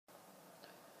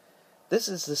This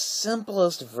is the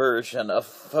simplest version of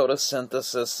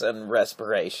photosynthesis and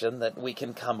respiration that we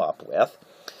can come up with.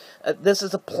 This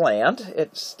is a plant.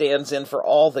 It stands in for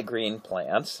all the green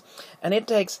plants, and it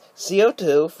takes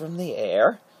CO2 from the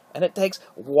air, and it takes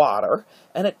water,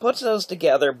 and it puts those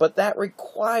together, but that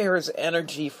requires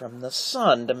energy from the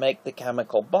sun to make the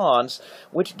chemical bonds,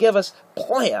 which give us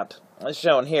plant, as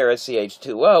shown here as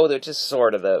CH2O, which is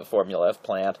sort of the formula of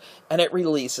plant, and it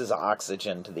releases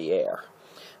oxygen to the air.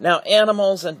 Now,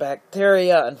 animals and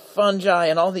bacteria and fungi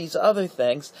and all these other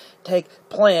things take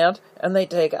plant and they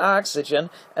take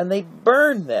oxygen and they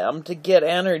burn them to get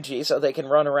energy so they can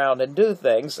run around and do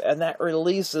things, and that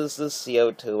releases the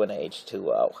CO2 and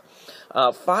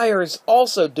H2O. Fires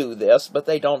also do this, but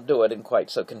they don't do it in quite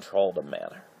so controlled a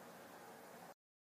manner.